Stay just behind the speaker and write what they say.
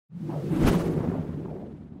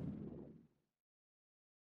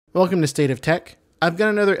Welcome to State of Tech. I've got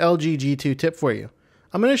another LG G2 tip for you.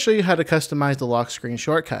 I'm going to show you how to customize the lock screen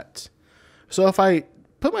shortcuts. So if I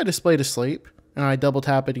put my display to sleep and I double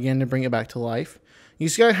tap it again to bring it back to life, you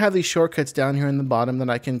see I have these shortcuts down here in the bottom that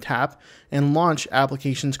I can tap and launch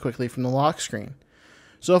applications quickly from the lock screen.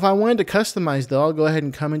 So if I wanted to customize though, I'll go ahead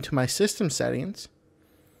and come into my system settings.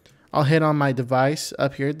 I'll hit on my device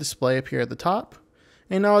up here, display up here at the top,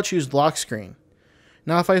 and now I'll choose lock screen.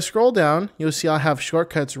 Now if I scroll down, you'll see I'll have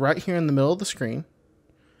shortcuts right here in the middle of the screen.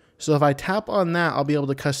 So if I tap on that, I'll be able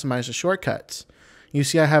to customize the shortcuts. You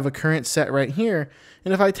see I have a current set right here,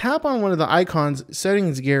 and if I tap on one of the icons,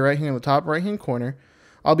 settings gear right here in the top right hand corner,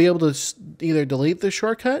 I'll be able to either delete the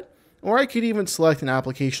shortcut, or I could even select an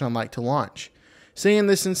application I'd like to launch. Say in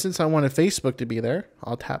this instance I wanted Facebook to be there,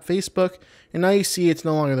 I'll tap Facebook, and now you see it's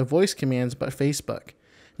no longer the voice commands but Facebook.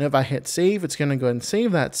 And if I hit save, it's going to go ahead and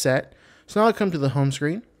save that set. So now I'll come to the home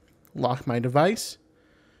screen, lock my device,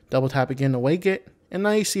 double tap again to wake it, and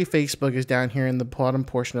now you see Facebook is down here in the bottom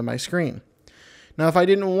portion of my screen. Now if I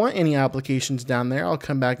didn't want any applications down there, I'll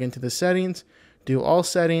come back into the settings, do all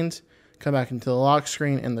settings, come back into the lock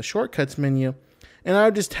screen and the shortcuts menu, and I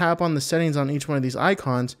would just tap on the settings on each one of these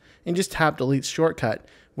icons and just tap delete shortcut,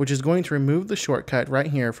 which is going to remove the shortcut right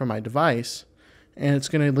here from my device, and it's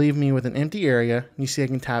going to leave me with an empty area. You see I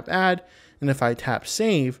can tap add, and if I tap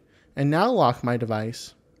save, and now lock my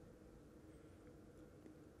device,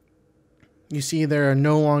 you see there are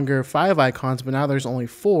no longer 5 icons, but now there's only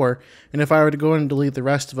 4. And if I were to go in and delete the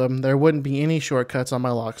rest of them, there wouldn't be any shortcuts on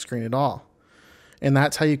my lock screen at all. And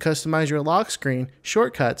that's how you customize your lock screen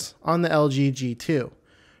shortcuts on the LG G2.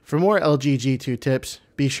 For more LG G2 tips,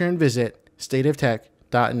 be sure and visit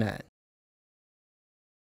stateoftech.net.